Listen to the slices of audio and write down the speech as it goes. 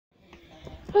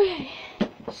Okay,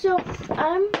 so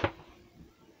I'm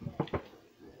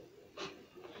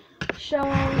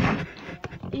showing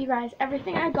you guys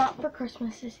everything I got for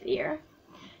Christmas this year.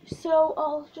 So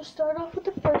I'll just start off with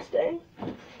the first thing.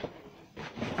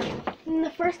 And the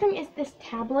first thing is this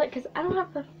tablet, because I don't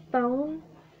have the phone.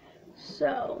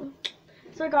 So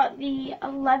I got the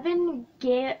 11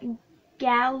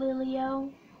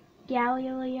 Galileo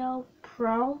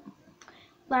Pro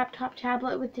laptop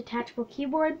tablet with detachable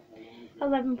keyboard,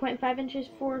 11.5 inches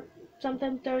for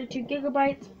something, 32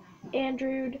 gigabytes,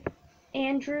 Android,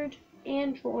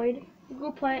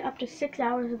 Google Play, up to 6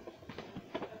 hours of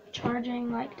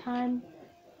charging time.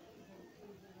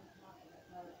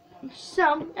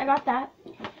 So I got that.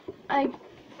 I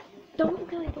don't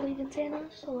really believe in Santa,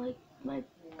 so my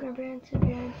grandparents and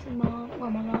parents and mom,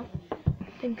 well, my mom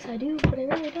thinks I do, but I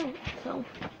really don't. So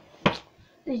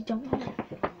they don't know.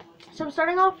 So I'm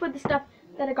starting off with the stuff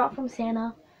that I got from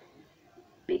Santa,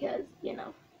 because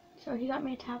so he got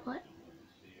me a tablet.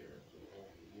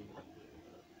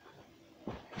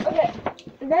 Okay,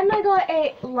 then I got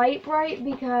a Lite-Brite,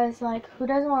 because who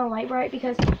doesn't want a Lite-Brite?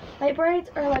 Because Lite-Brites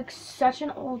are such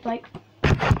an old thing.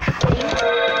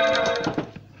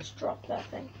 Just drop that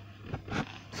thing.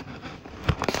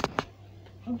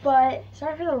 But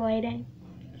sorry for the lighting.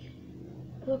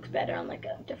 It looks better on a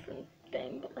different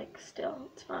thing, but still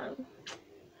it's fine.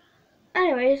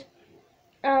 Anyways,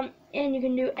 and you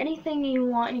can do anything you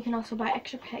want, and you can also buy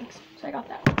extra pegs. So I got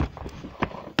that.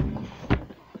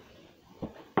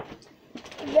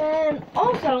 Then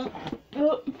also,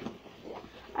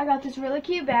 I got this really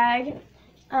cute bag.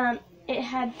 It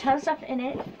had tons of stuff in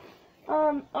it.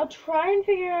 I'll try and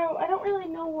figure out. I don't really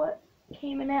know what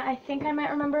came in it. I think I might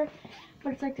remember,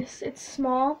 but it's like this. It's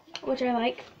small, which I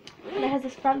like, and it has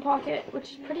this front pocket,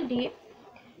 which is pretty deep.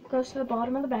 Goes to the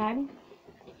bottom of the bag.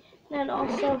 Then it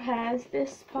also has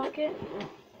this pocket.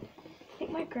 I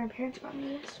think my grandparents got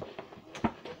me this.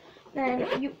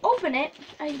 Then you open it.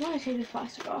 I want to take this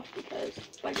plastic off because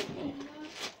it's bugging me.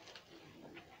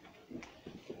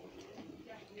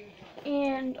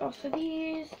 And also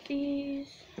these.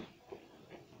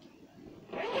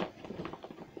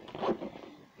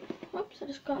 Oops, I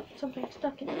just got something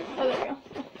stuck in it. Oh, there we go.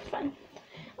 Oh, it's fine.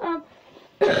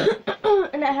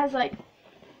 And it has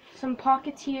some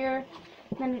pockets here.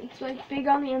 And then it's big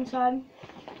on the inside.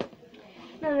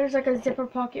 Then there's a zipper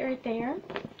pocket right there.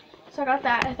 So I got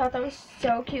that. I thought that was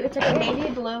so cute. It's a navy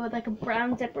blue with a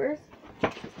brown zippers.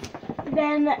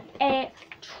 Then a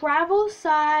travel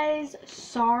size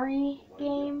Sorry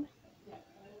game.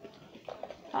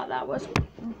 Thought that was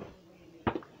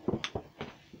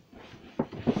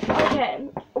okay.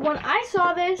 When I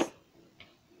saw this,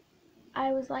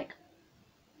 I was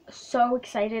so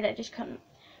excited. I just couldn't.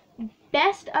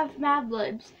 Best of Mad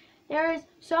Libs. There is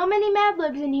so many Mad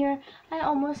Libs in here. I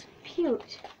almost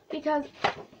puked, because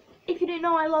if you didn't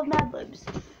know, I love Mad Libs.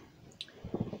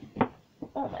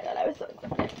 Oh my god, I was so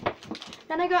excited.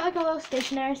 Then I got a little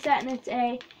stationery set, and it's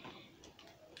a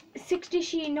 60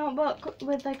 sheet notebook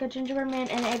with a gingerbread man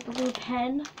and a blue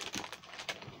pen.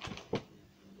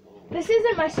 This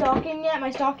isn't my stocking yet.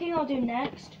 My stocking I'll do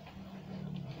next,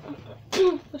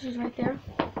 which is right there.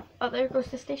 Oh, there goes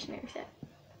the stationery set.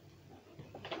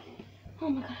 Oh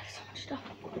my god, I have so much stuff.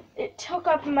 It took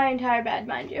up my entire bed,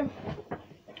 mind you.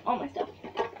 All my stuff.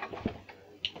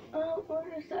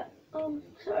 Where is that?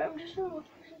 Sorry, I'm just trying to look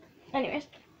for something. Anyways,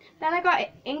 then I got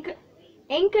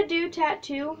Inkadoo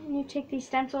tattoo. And you take these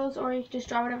stencils, or you can just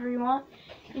draw whatever you want.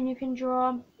 And you can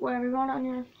draw whatever you want on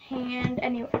your hand,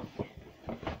 anyway.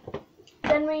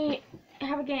 Then we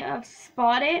have a game of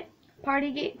Spot It.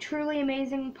 Party game, truly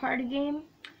amazing party game.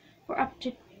 We're up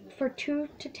to for 2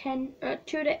 to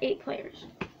 8 players.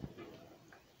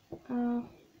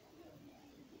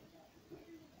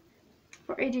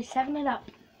 For ages 7 and up.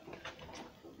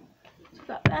 So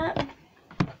got that.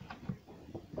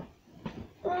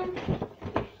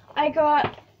 I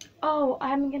got. Oh,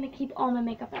 I'm gonna keep all my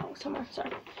makeup out somewhere.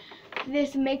 Sorry.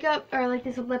 This makeup, or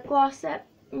this lip gloss set.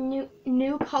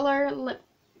 New color lip.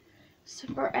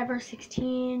 Forever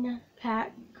 16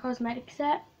 pack cosmetic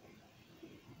set.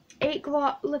 8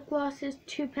 lip glosses,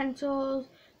 2 pencils,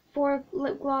 4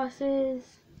 lip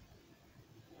glosses.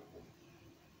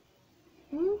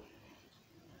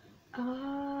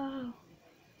 Oh.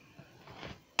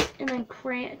 And then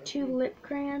 2 lip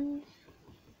crayons.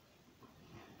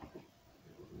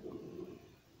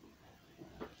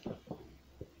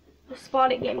 The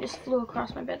Spot It game just flew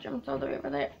across my bedroom, so they're over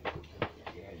there.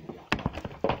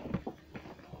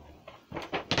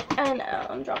 I know,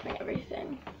 I'm dropping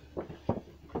everything.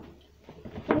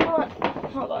 You know what?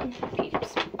 Hold on,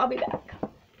 peeps. I'll be back.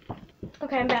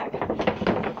 Okay, I'm back.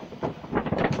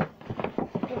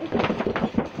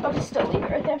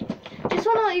 Okay, just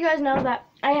want to let you guys know that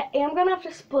I am going to have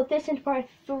to split this into probably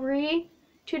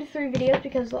 2 to 3 videos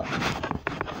because look.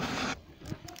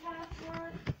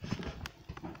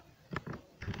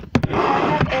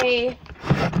 I have a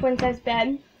twin size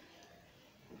bed.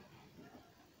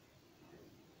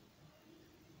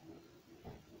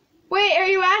 Wait, are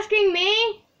you asking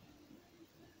me?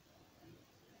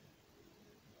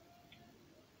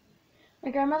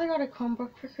 My grandmother got a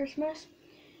Chromebook for Christmas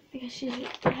because she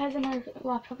hasn't had a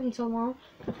laptop in so long.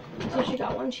 So she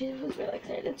got one. She was really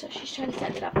excited, so she's trying to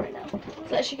set it up right now so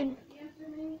that she can.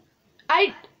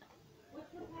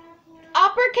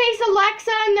 Uppercase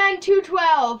Alexa and then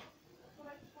 212.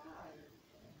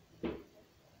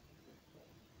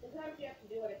 Sometimes you have to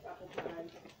do it a couple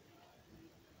times.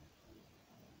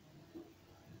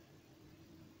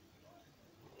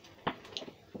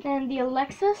 And the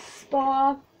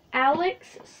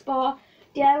Alex Spa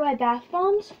DIY bath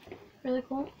bombs. Really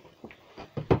cool.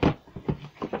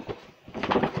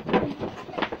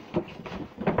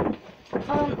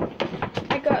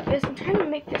 I got this. I'm trying to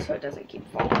make this so it doesn't keep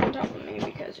falling on top of me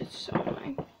because it's so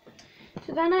annoying.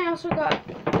 So then I also got,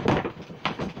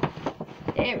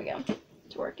 there we go.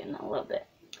 It's working a little bit.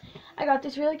 I got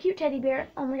this really cute teddy bear.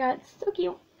 Oh my god, it's so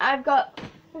cute. I got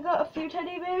a few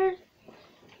teddy bears.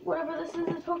 Whatever this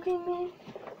is poking me.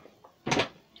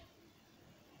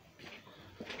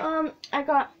 I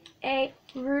got a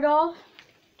Rudolph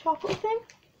chocolate thing.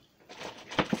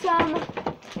 Some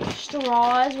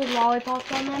straws with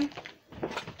lollipops on them.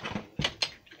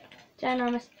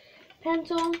 Ginormous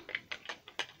pencil.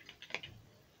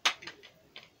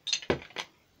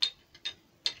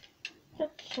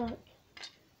 That's sharp.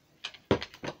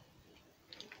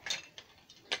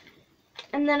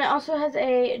 And then it also has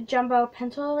a jumbo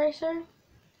pencil eraser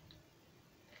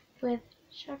with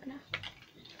sharpener.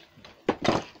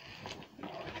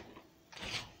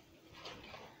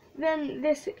 Then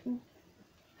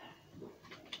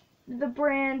the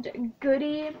brand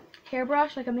Goody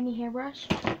hairbrush, like a mini hairbrush.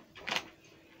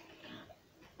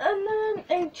 And then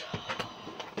a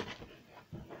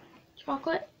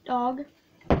chocolate dog.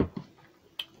 I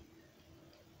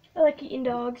like eating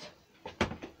dogs.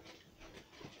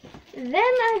 Then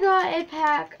I got a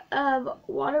pack of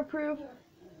waterproof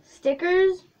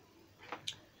stickers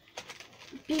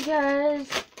because,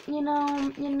 you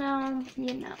know.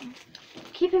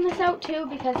 Keeping this out too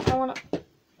because I want to.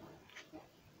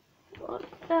 What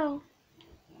fell?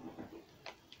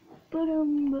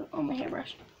 Oh, my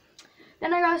hairbrush.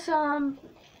 Then I got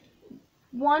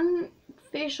one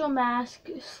facial mask,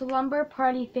 Slumber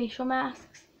Party facial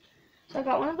masks. So I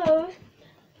got one of those.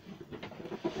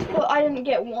 Well, I didn't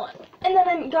get one. And then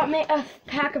I got a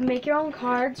pack of make your own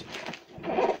cards.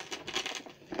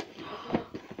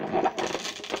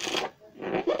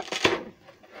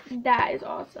 That is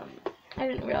awesome. I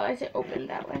didn't realize it opened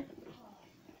that way.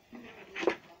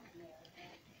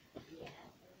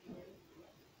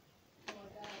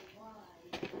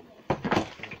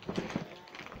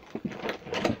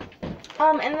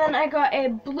 And then I got I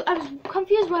was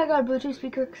confused why I got a Bluetooth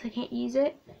speaker because I can't use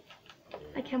it.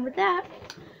 I can with that.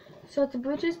 So it's a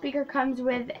Bluetooth speaker, comes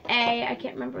with I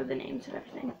can't remember the names of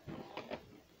everything.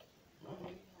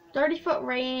 30-foot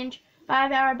range,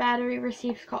 5-hour battery,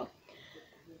 receives calls.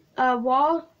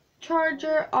 Wall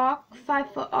charger,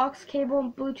 5-foot aux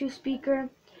cable, Bluetooth speaker,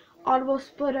 audible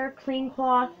splitter, clean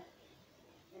cloth,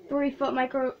 3-foot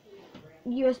micro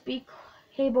USB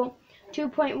cable,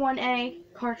 2.1A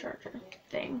car charger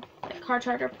thing, like car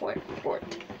charger port.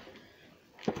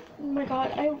 Oh my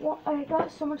god, I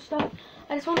got so much stuff.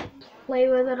 I just want to play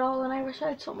with it all, and I wish I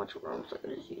had so much room so I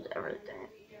could just use everything.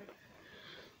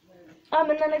 And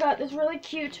then I got this really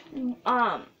cute,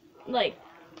 what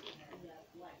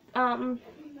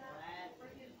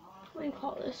do you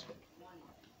call this?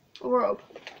 Robe.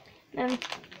 And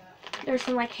there's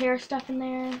some like hair stuff in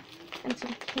there, and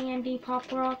some candy,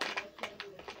 Pop Rock.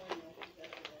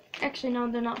 Actually, no,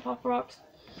 they're not Pop Rocks.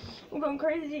 I'm going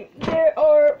crazy. There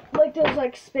are like those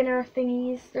like spinner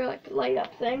thingies. They're like light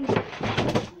up things.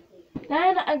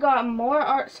 Then I got more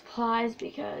art supplies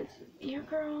because your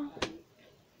girl.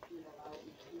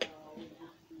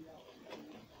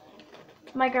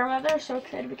 My grandmother is so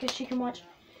excited because she can watch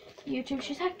YouTube.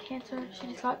 She's had cancer. She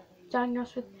just got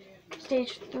diagnosed with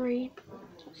stage 3.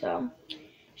 So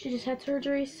she just had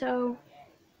surgery. So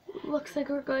looks like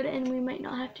we're good and we might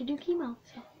not have to do chemo.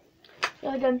 So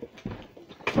really good.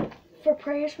 For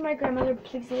prayers for my grandmother,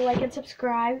 please like and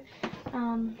subscribe.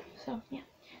 So yeah.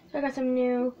 So I got some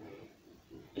new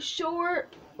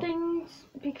short things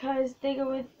because they go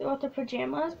with the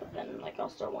pajamas, but then like I'll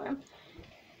still wear them.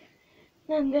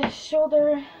 Then this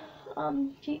shoulder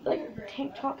like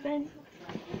tank top thing.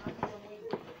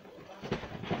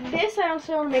 this I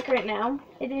also want to make right now.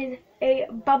 It is a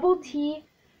bubble tea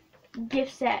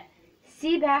gift set.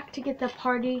 See back to get the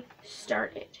party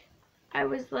started. I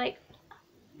was like,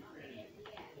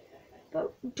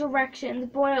 directions.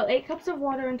 Boil 8 cups of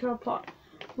water into a pot.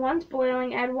 Once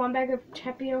boiling, add 1 bag of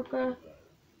tapioca.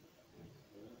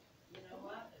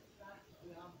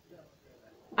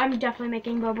 I'm definitely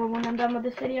making boba when I'm done with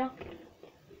this video.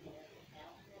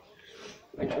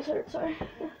 My nose hurts, sorry.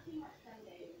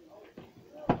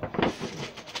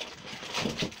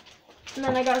 And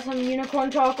then I got some unicorn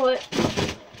chocolate.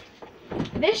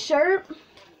 This shirt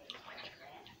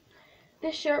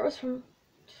was from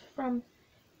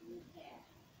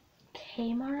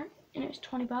Kmart, and it was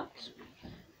 20 bucks.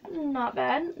 Not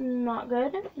bad, not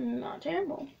good, not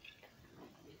terrible.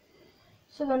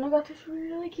 So then I got this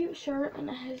really cute shirt, and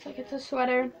it has like, it's a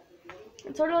sweater.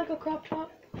 It's sort of like a crop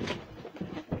top.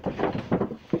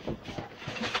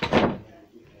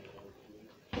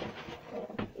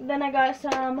 Then I got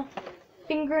some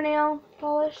fingernail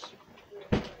polish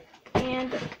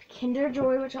and Kinder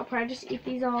Joy, which I'll probably just eat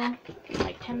these all in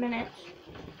like 10 minutes.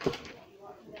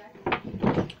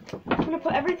 I'm gonna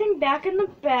put everything back in the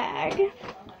bag,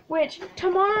 which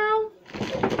tomorrow,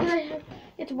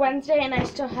 it's Wednesday and I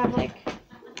still have like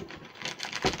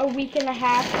a week and a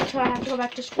half until I have to go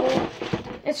back to school.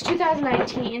 It's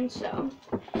 2019, so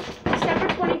December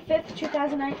 25th,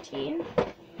 2019.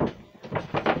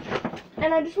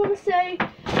 And I just want to say,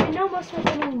 I know most of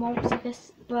my family won't see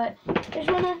this, but I just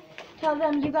want to tell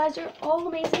them you guys are all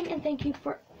amazing and thank you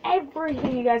for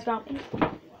everything you guys got me.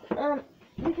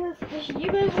 Because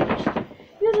you guys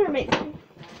are amazing.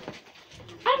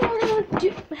 I don't know what to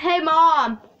do. Hey,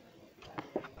 Mom!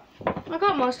 I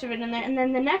got most of it in there. And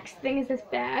then the next thing is this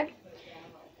bag.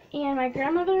 And my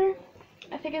grandmother,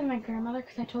 I think it's my grandmother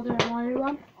because I told her I wanted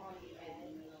one.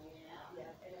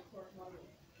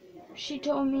 She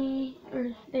told me,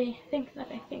 or they think that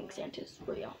I think Santa's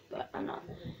real, but I don't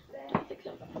think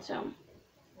so. So.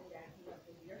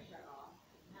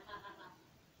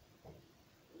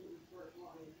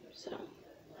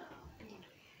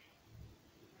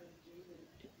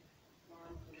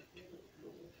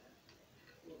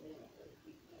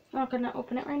 I'm not gonna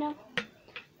open it right now,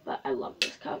 but I love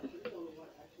this cup.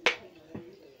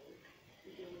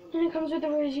 And it comes with a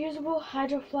reusable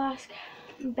Hydro Flask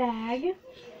bag.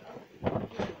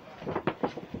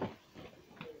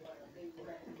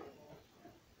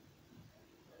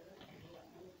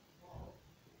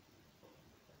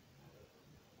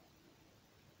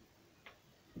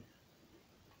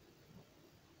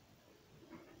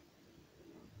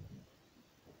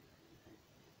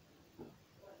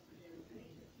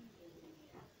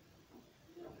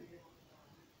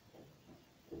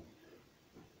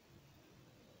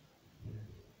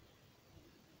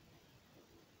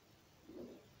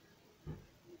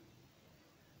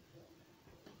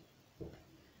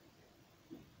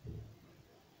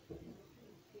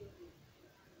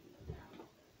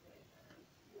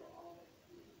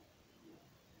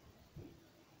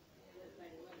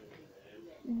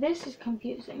 This is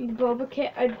confusing. The boba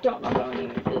kit, I don't know how I'm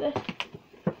even do this.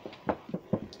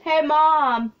 Hey,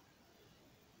 Mom!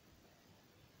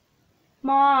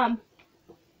 Mom!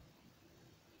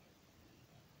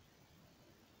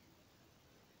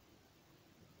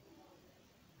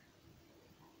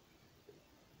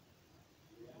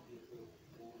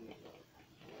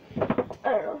 I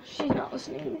don't know, she's not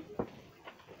listening to me.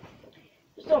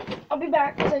 So, I'll be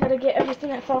back because I gotta get everything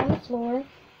that fell on the floor.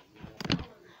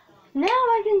 Now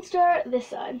I can start this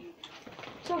side.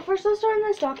 So first I'll start in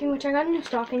the stocking, which I got a new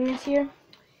stocking this year.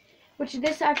 Which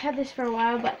this, I've had this for a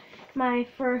while, but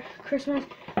for Christmas,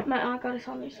 my aunt got us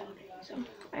all new stockings.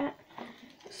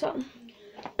 So,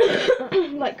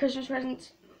 like Christmas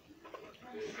presents,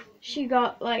 she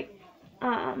got like,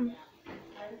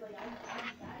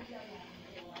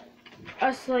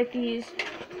 us like these.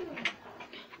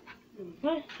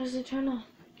 What? How does it turn on?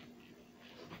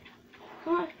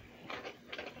 What?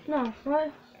 No,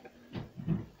 what?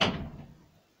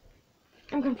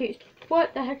 I'm confused.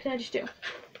 What the heck did I just do?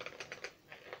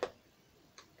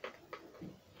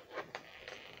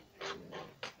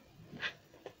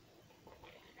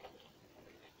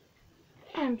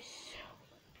 I'm so...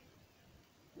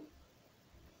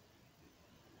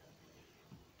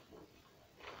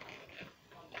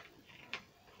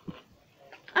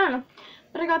 I don't know,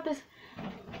 but I got this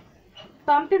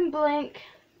Bump and Blink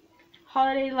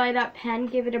Holiday Light Up pen.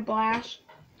 Give it a blast.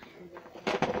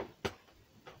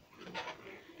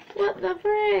 What the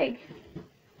frig?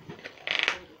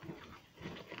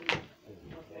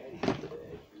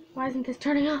 Why isn't this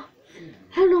turning off?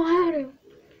 I don't know how to.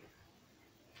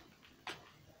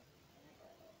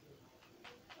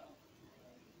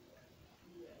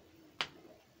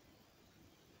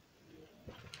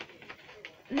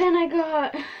 I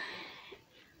got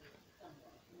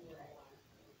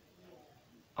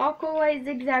Aqualight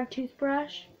Zigzag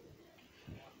toothbrush.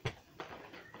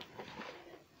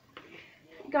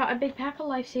 Got a big pack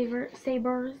of Sabers.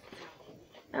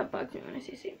 That bugs me when I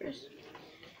say Sabers.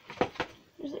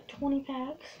 There's like 20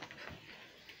 packs.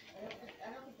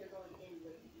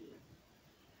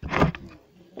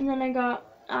 And then I got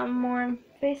more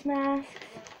face masks.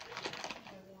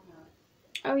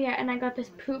 Oh yeah, and I got this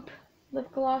poop lip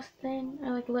gloss thing,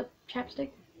 or like lip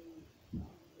chapstick.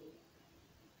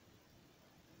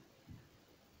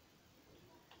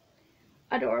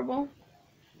 Adorable.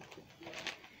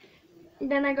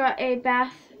 Then I got a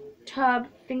bathtub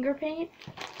finger paint.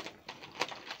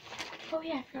 Oh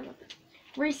yeah, I forgot about that.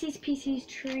 Reese's Pieces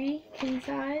Tree, king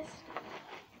size.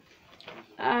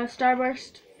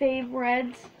 Starburst Fave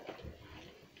Reds.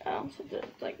 Oh, so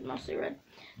it's like mostly red.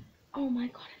 Oh my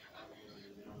god,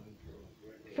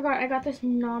 I forgot I got this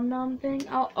Nom Nom thing.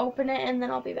 I'll open it and then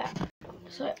I'll be back.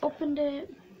 So I opened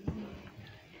it.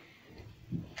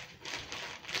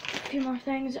 A few more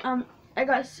things. I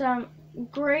got some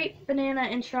grape, banana,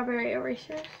 and strawberry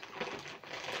erasers.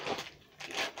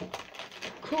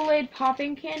 Kool-Aid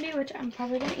popping candy, which I'm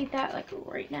probably gonna eat that like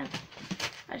right now.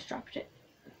 I just dropped it.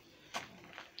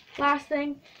 Last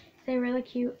thing is a really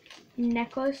cute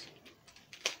necklace,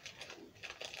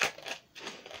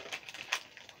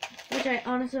 which I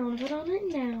honestly want to put on it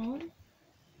now.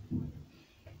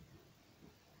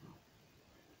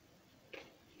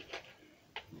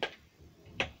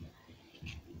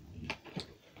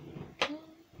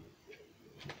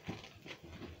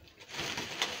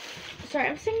 Sorry,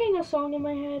 I'm singing a song in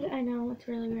my head. I know, it's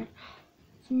really weird.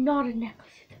 It's not a necklace,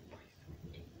 it's a bracelet.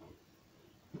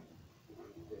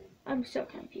 I'm so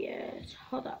confused.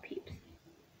 Hold up, peeps.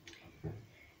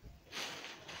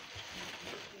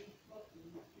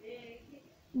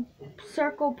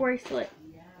 Circle bracelet.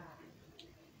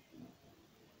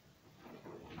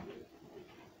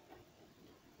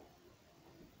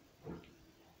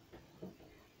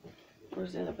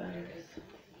 Where's the other batteries?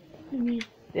 What do you mean?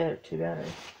 The other two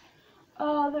batteries.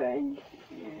 Oh, they're in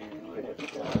here. Where did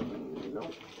it go?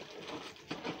 Nope.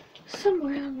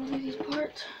 Somewhere on one of these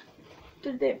parts.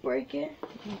 Did they break it?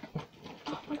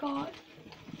 Oh my god.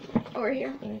 Over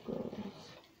here. There it goes.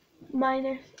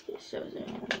 Minus. It shows it.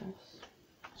 Yes.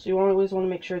 So you always want to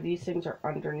make sure these things are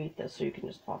underneath this so you can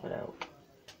just pop it out.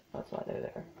 That's why they're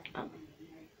there.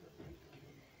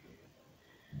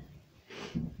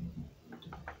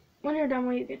 When you're done,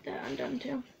 will you get that undone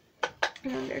too?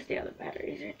 And then there's the other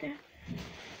batteries right there.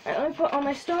 Alright, let me put all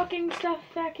my stocking stuff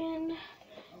back in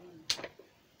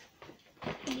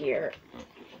here.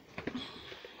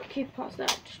 Okay, pause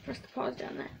that. Just press the pause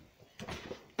down there.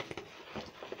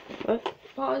 What?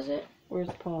 Pause it. Where's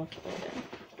the pause?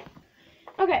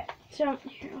 Okay, so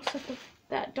here, I'll set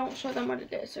that. Don't show them what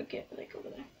it is, so get like over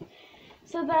there.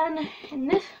 So then, in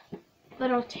this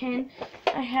little tin,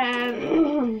 I have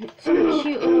some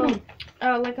cute little,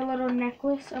 like a little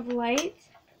necklace of lights,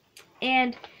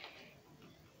 and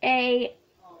a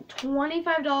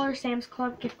 $25 Sam's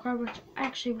Club gift card, which I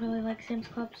actually really like Sam's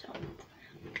Club, so.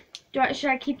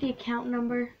 Should I keep the account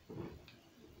number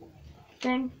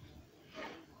thing?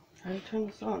 How do you turn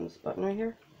this on? This button right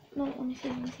here? No, let me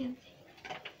see.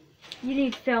 You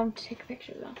need film to take a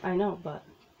picture though. I know, but...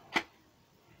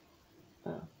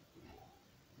 Oh.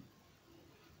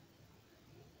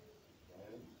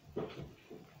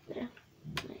 Yeah.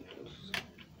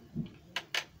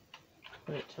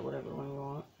 Put it to whatever one you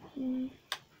want.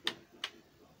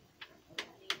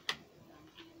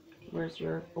 Where's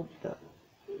your... Oh,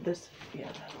 this...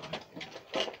 Yeah,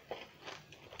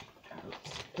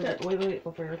 that one. Wait,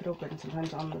 before you rip it open.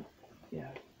 Sometimes on the... Yeah.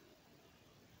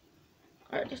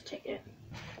 Alright, just take it.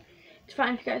 It's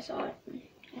fine if you guys saw it.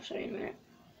 I'll show you in a minute.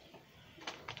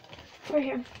 Right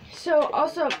here. So,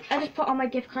 also, I just put all my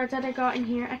gift cards that I got in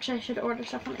here. Actually, I should order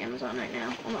stuff on Amazon right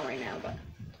now. Well, not right now, but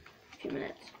a few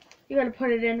minutes. You gotta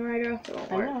put it in right or else it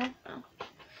won't work. I know. Oh.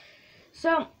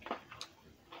 So,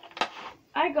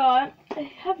 I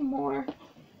have more.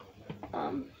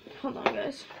 Hold on,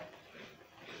 guys.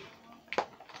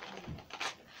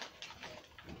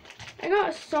 I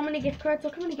got so many gift cards.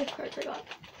 Look how many gift cards I got.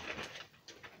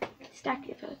 Stacked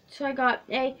gift cards. So I got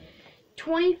a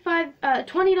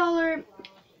 $20.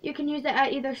 You can use it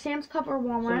at either Sam's Club or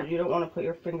Walmart. So you don't want to put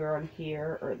your finger on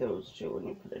here or those two when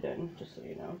you put it in, just so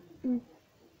you know. And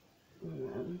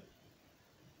then...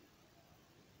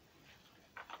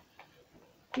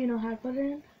 Do you know how to put it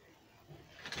in?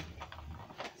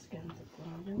 Skins, that's what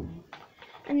I'm doing.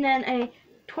 And then a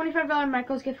 $25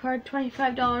 Michael's gift card,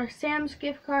 $25 Sam's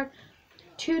gift card,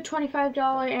 two $25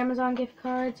 Amazon gift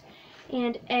cards,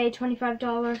 and a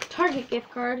 $25 Target gift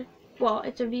card. Well,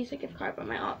 it's a Visa gift card, but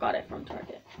my aunt got it from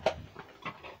Target.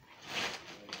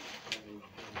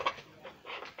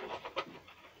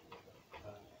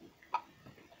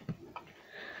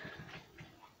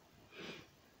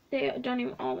 They don't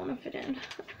even all want to fit in.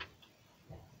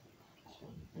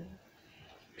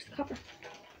 Where's the cover?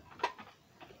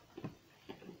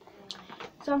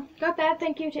 So, got that.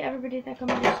 Thank you to everybody that got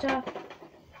me this stuff.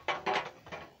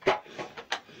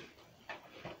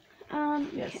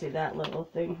 Yeah, see that little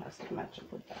thing has to match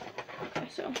up with that. Okay,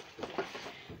 so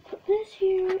put this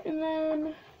here, and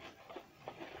then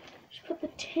just put the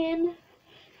tin.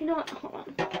 You know what? Hold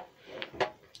on.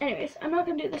 Anyways, I'm not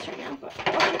gonna do this right now, but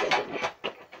I'll keep it in there.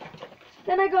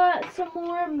 Then I got some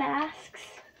more masks.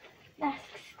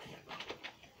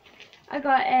 I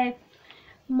got a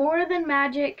More Than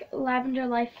Magic Lavender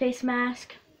Life face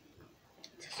mask.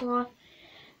 It's a sloth.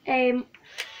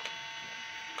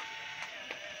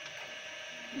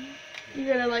 You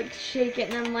gotta like shake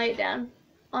it and then lay it down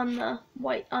on the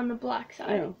black side.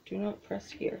 No, do not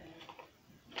press here.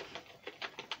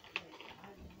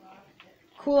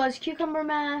 Cool as Cucumber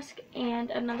mask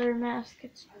and another mask.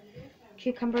 It's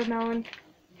cucumber melon.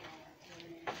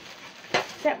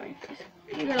 That one.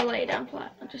 You gotta lay it down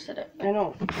flat. I just said it. I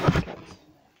know.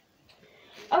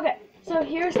 Okay, so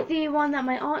here's the one that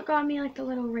my aunt got me, like the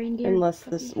little reindeer. Unless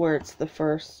puppy. this, where it's the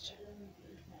first.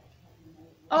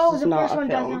 Oh, this the is not first a one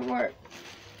film. doesn't work.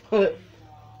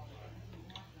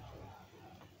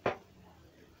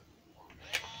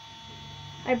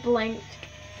 I blinked.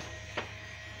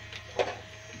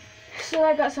 So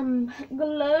I got some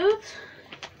gloves.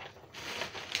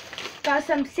 Got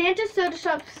some Santa Soda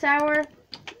Shop sour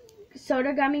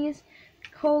soda gummies,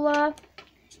 cola,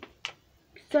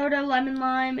 soda, lemon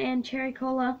lime, and cherry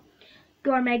cola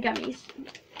gourmet gummies.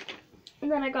 And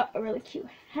then I got a really cute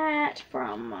hat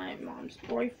from my mom's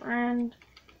boyfriend.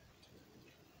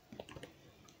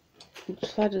 Which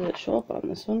side did it show up on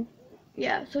this one?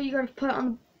 Yeah, so you gotta put it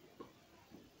on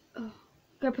the,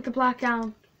 gotta put the black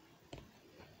down.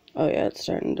 Oh yeah, it's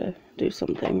starting to do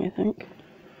something, I think.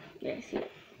 Yeah, I see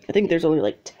it. I think there's only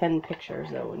like 10 pictures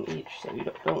though in each, so you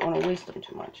don't want to waste them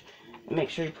too much. And make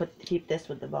sure you keep this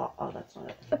with the ball. Oh, that's not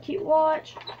it. A cute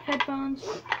watch, headphones.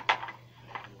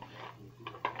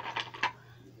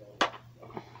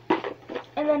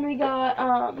 And then we got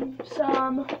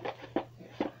some.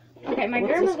 Okay, my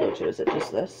What's this grandmother. go to? Is it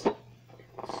just this?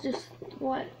 It's just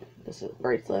what? This is a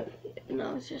bracelet.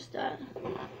 No, it's just that.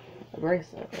 A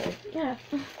bracelet, right? Yeah.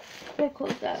 They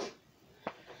close that.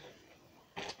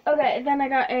 Okay, then I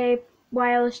got a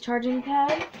wireless charging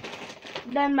pad.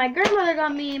 Then my grandmother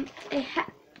got me a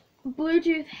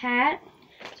Bluetooth hat,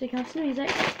 so you can listen to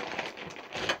music.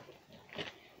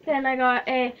 Then I got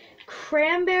a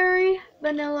cranberry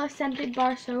vanilla scented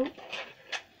bar soap.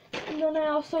 And then I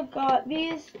also got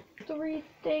these 3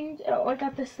 things. Oh, I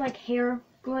got this like hair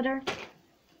glitter.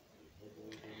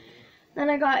 Then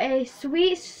I got a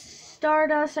sweet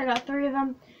stardust. I got 3 of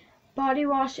them. Body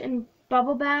wash and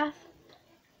bubble bath.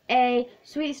 A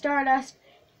sweet stardust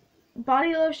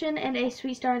body lotion and a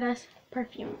sweet stardust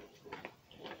perfume.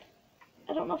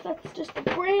 I don't know if that's just the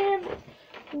brand.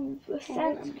 Ooh, the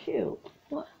scent. That's cute.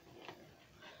 What?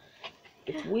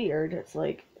 It's weird. It's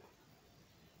like.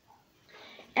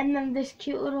 And then this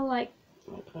cute little like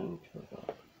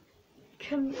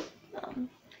keychain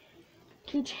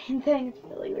thing. It's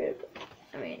really weird. But,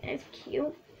 I mean, it's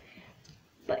cute,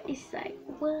 but it's like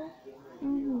what?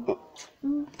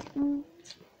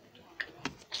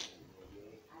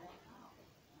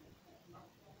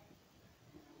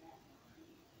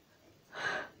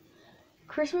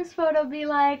 Christmas photo be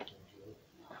like.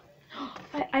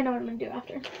 I know what I'm gonna do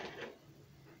after.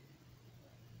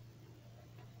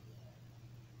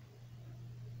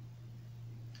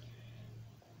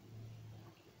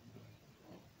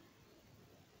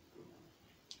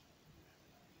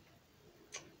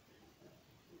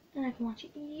 And I can watch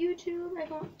YouTube, I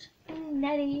can watch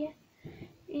Nettie,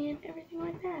 and everything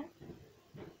like that.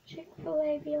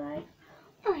 Chick-fil-A be like,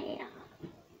 oh yeah.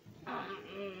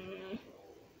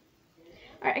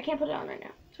 Alright, I can't put it on right now,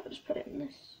 so I'll just put it in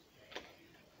this.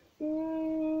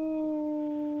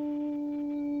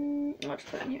 I'll just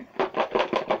put it in here.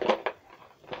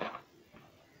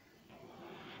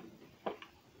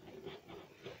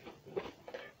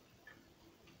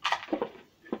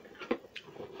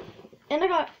 And I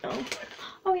got,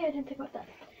 oh yeah, I didn't think about that.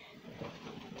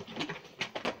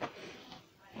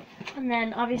 And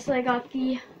then obviously I got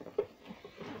the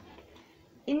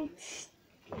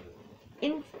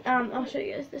I'll show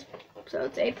you guys this. So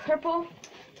it's a purple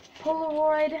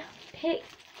Polaroid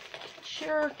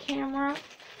picture camera.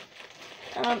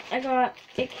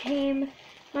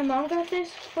 My mom got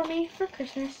this for me for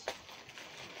Christmas.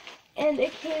 And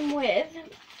it came with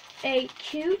a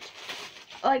cute,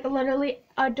 like literally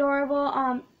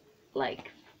adorable,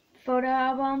 like photo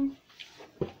album.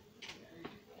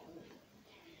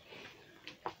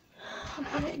 I'll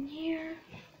put it in here.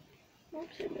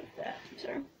 Oops, I moved that. I'm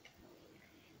sorry.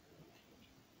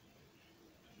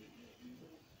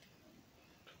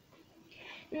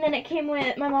 And then it came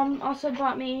with, my mom also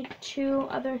bought me 2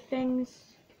 other things.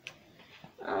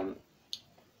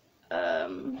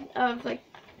 Of like,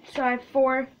 so I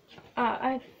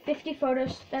have 50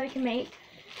 photos that I can make.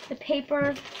 The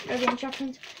paper, or the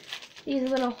instructions, these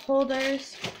little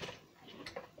holders,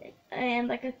 and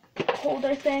like a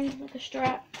holder thing, like a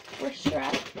strap, wrist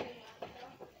strap.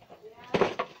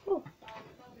 Ooh.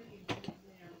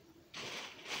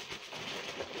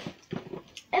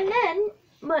 And then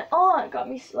my aunt got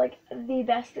me like the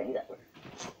best things ever.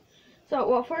 So,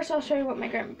 well, first I'll show you what my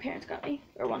grandparents got me,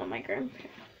 or one of my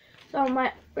grandparents. So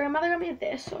my grandmother got me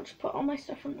this, so I'll just put all my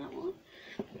stuff from that one.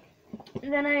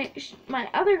 And then my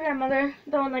other grandmother,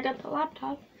 the one that got the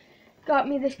laptop, got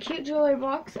me this cute jewelry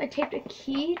box. I taped a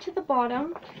key to the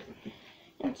bottom.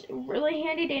 It's really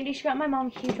handy dandy. She got my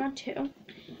mom a huge one too.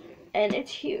 And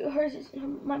it's huge.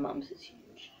 My mom's is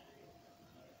huge.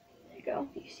 There you go.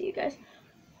 You see, you guys.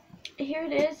 Here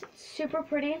it is. It's super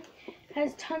pretty. It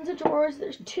has tons of drawers.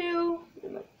 There's 2,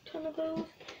 and a ton of those.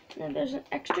 And then there's an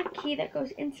extra key that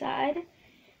goes inside.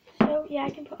 So yeah, I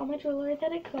can put all my jewelry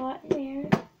that I got in there.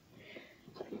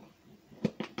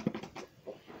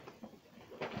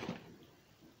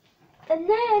 And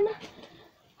then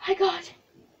I got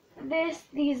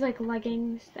these like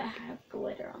leggings that have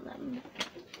glitter on them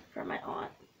for my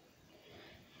aunt.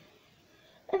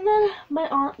 And then my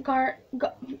aunt got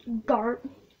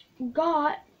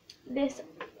this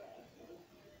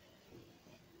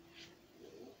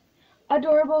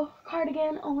adorable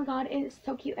cardigan. Oh my god, it is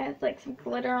so cute. It has like some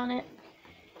glitter on it.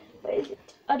 But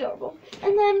it's adorable.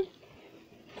 And then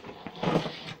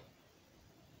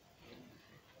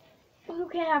who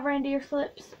can't have reindeer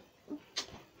slips?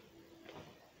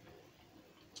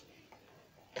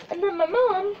 And then my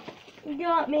mom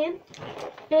got me a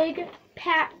big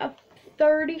pack of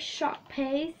 30 Shop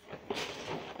Pays.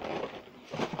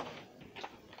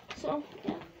 So,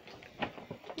 yeah.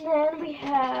 And then we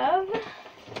have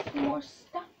more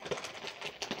stuff.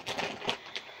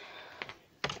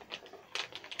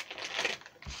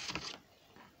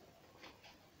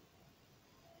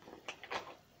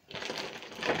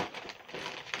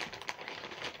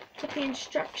 Put the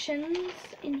instructions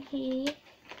in here.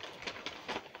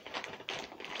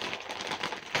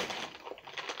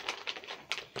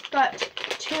 Got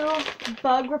 2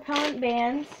 bug repellent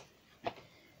bands.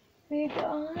 We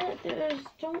got,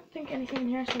 don't think anything in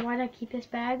here, so why did I keep this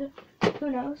bag?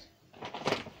 Who knows?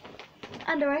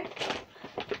 Underwear.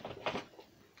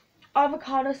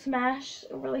 Avocado Smash,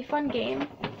 a really fun game.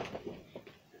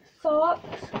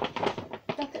 Socks.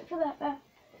 That's it for that bag.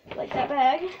 Like that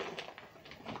bag.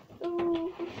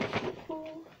 Ooh.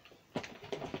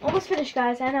 Almost finished,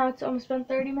 guys. I know it's almost been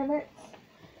 30 minutes.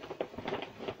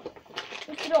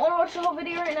 If you don't want to watch the whole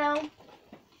video right now,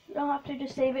 you don't have to,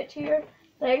 just save it to your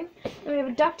thing. Then we have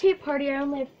a duct tape party. I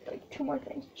only have like 2 more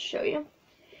things to show you.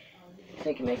 So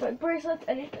you can make like bracelets,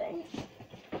 anything.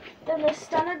 Then the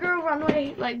Stunner Girl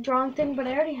runway like drawing thing, but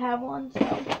I already have one,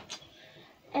 so.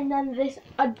 And then this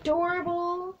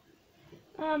adorable,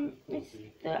 I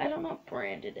don't know what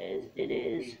brand it is. It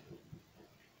is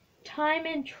Time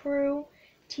and True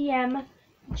TM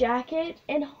jacket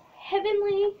in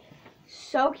Heavenly.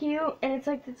 So cute, and it's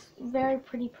like this very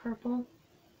pretty purple.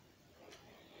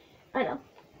 I know.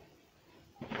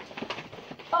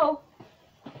 Oh,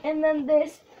 and then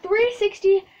this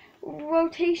 360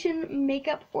 rotation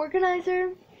makeup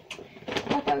organizer. I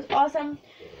thought that was awesome.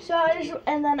 So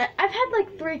and then I've had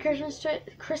like 3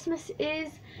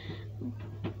 Christmases,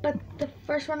 but the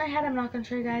first one I had, I'm not gonna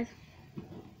show you guys.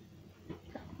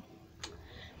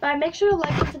 But make sure to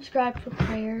like and subscribe for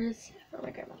prayers for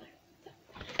my grandmother.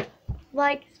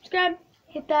 Like, subscribe,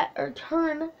 hit that, or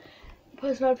turn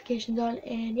post notifications on,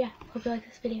 and yeah, hope you like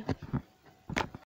this video.